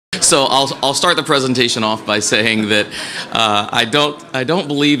So I'll start the presentation off by saying that I don't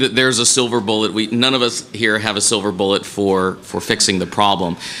believe that there's a silver bullet. None of us here have a silver bullet for fixing the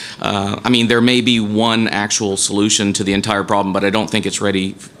problem. I mean, there may be one actual solution to the entire problem, but I don't think it's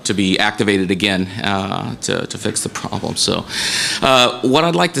ready to be activated again to fix the problem. So what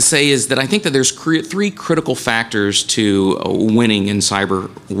I'd like to say is that I think that there's three critical factors to winning in cyber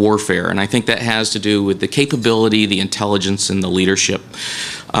warfare, and I think that has to do with the capability, the intelligence, and the leadership.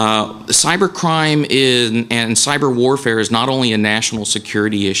 Cybercrime and cyber warfare is not only a national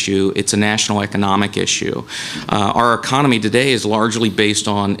security issue, it's a national economic issue. Our economy today is largely based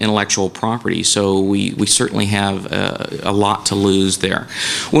on intellectual property, so we certainly have a lot to lose there.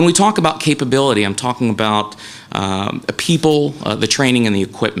 When we talk about capability, I'm talking about people, the training, and the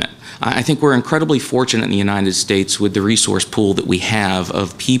equipment. I think we're incredibly fortunate in the United States with the resource pool that we have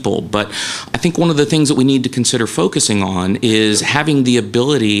of people, but I think one of the things that we need to consider focusing on is having the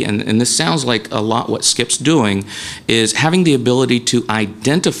ability, and this sounds like a lot what Skip's doing, is having the ability to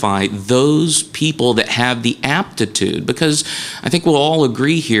identify those people that have the aptitude, because I think we'll all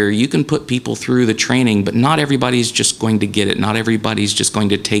agree here, you can put people through the training, but not everybody's just going to get it. Not everybody's just going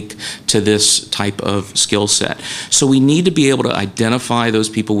to take to this type of skill set. So we need to be able to identify those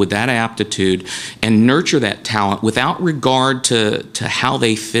people with that aptitude and nurture that talent without regard to how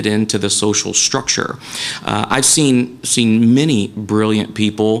they fit into the social structure. I've seen many brilliant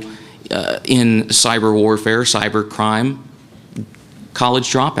people in cyber warfare, cyber crime,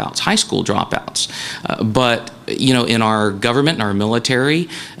 college dropouts, high school dropouts. But you know, in our government and our military,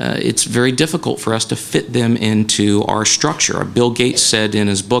 it's very difficult for us to fit them into our structure. Bill Gates said in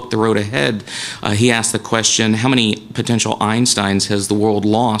his book, The Road Ahead, he asked the question, how many potential Einsteins has the world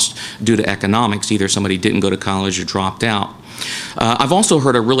lost due to economics? Either somebody didn't go to college or dropped out. I've also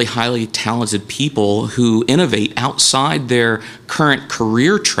heard of really highly talented people who innovate outside their current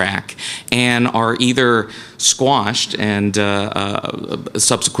career track and are either squashed and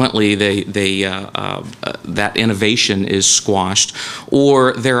subsequently that innovation is squashed,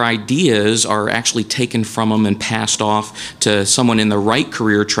 or their ideas are actually taken from them and passed off to someone in the right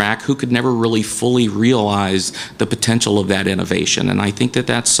career track who could never really fully realize the potential of that innovation. And I think that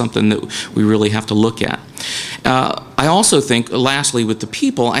that's something that we really have to look at. I also think, lastly, with the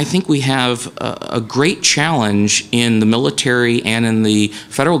people, I think we have a great challenge in the military and in the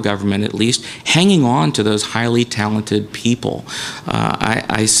federal government, at least, hanging on to those highly talented people.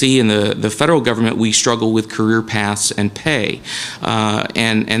 I see in the federal government we struggle with career paths and pay,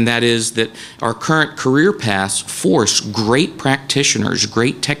 and that is that our current career paths force great practitioners,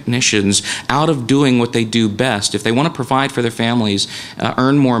 great technicians out of doing what they do best. If they want to provide for their families,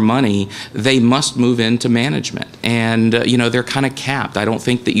 earn more money, they must move into management. And you know, they're kind of capped. I don't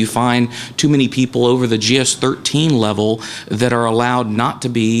think that you find too many people over the GS-13 level that are allowed not to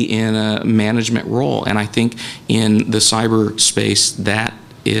be in a management role. And I think in the cyber space that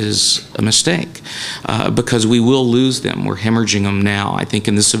is a mistake because we will lose them. We're hemorrhaging them now. I think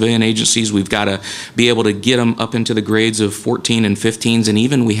in the civilian agencies we've got to be able to get them up into the grades of 14 and 15s, and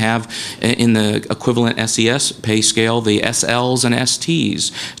even we have in the equivalent SES pay scale the SLs and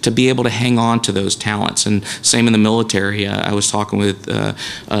STs to be able to hang on to those talents. And same in the military. I was talking with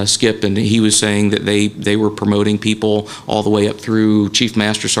Skip, and he was saying that they were promoting people all the way up through Chief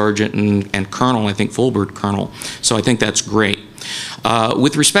Master Sergeant and Colonel, I think full bird Colonel. So I think that's great.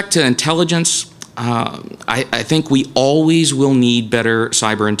 With respect to intelligence, I think we always will need better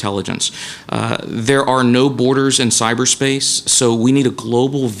cyber intelligence. There are no borders in cyberspace, so we need a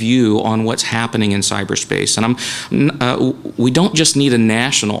global view on what's happening in cyberspace. And we don't just need a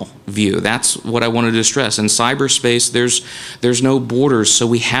national view. That's what I wanted to stress. In cyberspace, there's no borders, so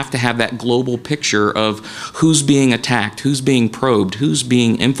we have to have that global picture of who's being attacked, who's being probed, who's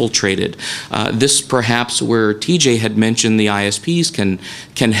being infiltrated. This perhaps where TJ had mentioned the ISPs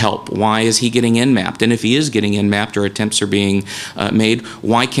can help. Why is he getting in-mapped? And if he is getting in-mapped or attempts are being made,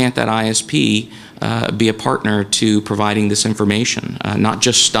 why can't that ISP be a partner to providing this information, not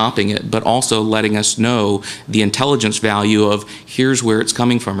just stopping it, but also letting us know the intelligence value of here's where it's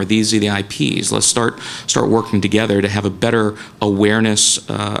coming from, or these are the IPs. Let's start working together to have a better awareness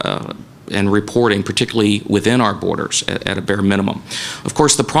and reporting, particularly within our borders at a bare minimum. Of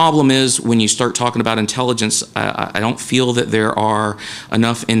course, the problem is when you start talking about intelligence, I don't feel that there are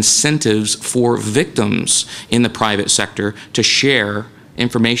enough incentives for victims in the private sector to share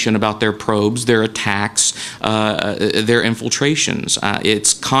information about their probes, their attacks, their infiltrations.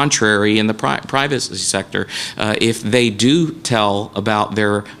 It's contrary in the privacy sector. If they do tell about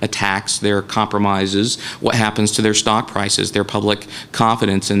their attacks, their compromises, what happens to their stock prices, their public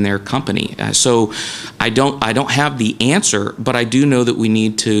confidence in their company. So I don't have the answer, but I do know that we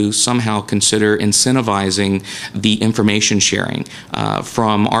need to somehow consider incentivizing the information sharing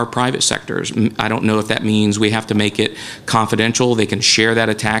from our private sectors. I don't know if that means we have to make it confidential. They can share that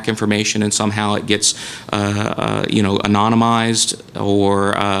attack information and somehow it gets anonymized,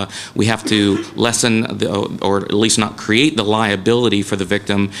 or we have to lessen or at least not create the liability for the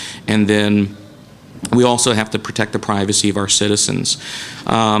victim, and then we also have to protect the privacy of our citizens.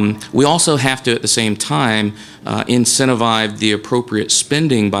 We also have to, at the same time, incentivize the appropriate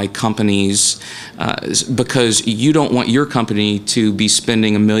spending by companies, because you don't want your company to be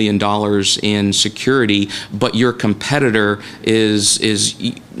spending $1 million in security, but your competitor is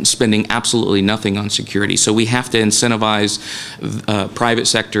spending absolutely nothing on security. So we have to incentivize private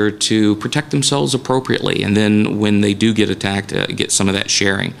sector to protect themselves appropriately, and then when they do get attacked, get some of that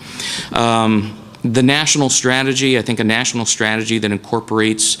sharing. The national strategy, I think a national strategy that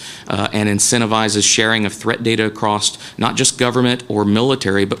incorporates and incentivizes sharing of threat data across not just government or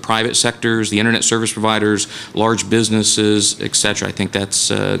military, but private sectors, the internet service providers, large businesses, etc. I think that's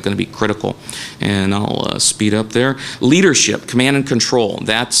going to be critical. And I'll speed up there. Leadership, command and control.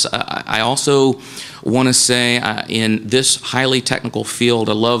 That's, I also want to say in this highly technical field,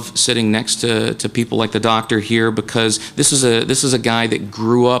 I love sitting next to people like the doctor here, because this is a guy that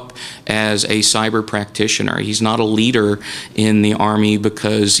grew up as a cyber practitioner. He's not a leader in the Army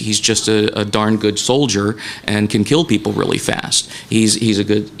because he's just a darn good soldier and can kill people really fast. He's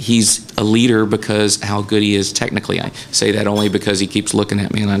a leader because how good he is technically. I say that only because he keeps looking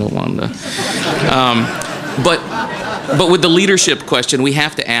at me and I don't want him to. But with the leadership question, we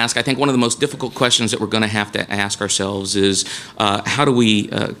have to ask, I think one of the most difficult questions that we're going to have to ask ourselves is, how do we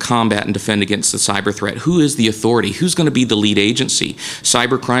combat and defend against the cyber threat? Who is the authority? Who's going to be the lead agency?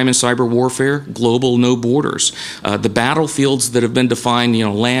 Cyber crime and cyber warfare, global, no borders. The battlefields that have been defined,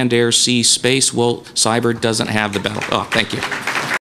 land, air, sea, space, well, cyber doesn't have the battle. Oh, thank you.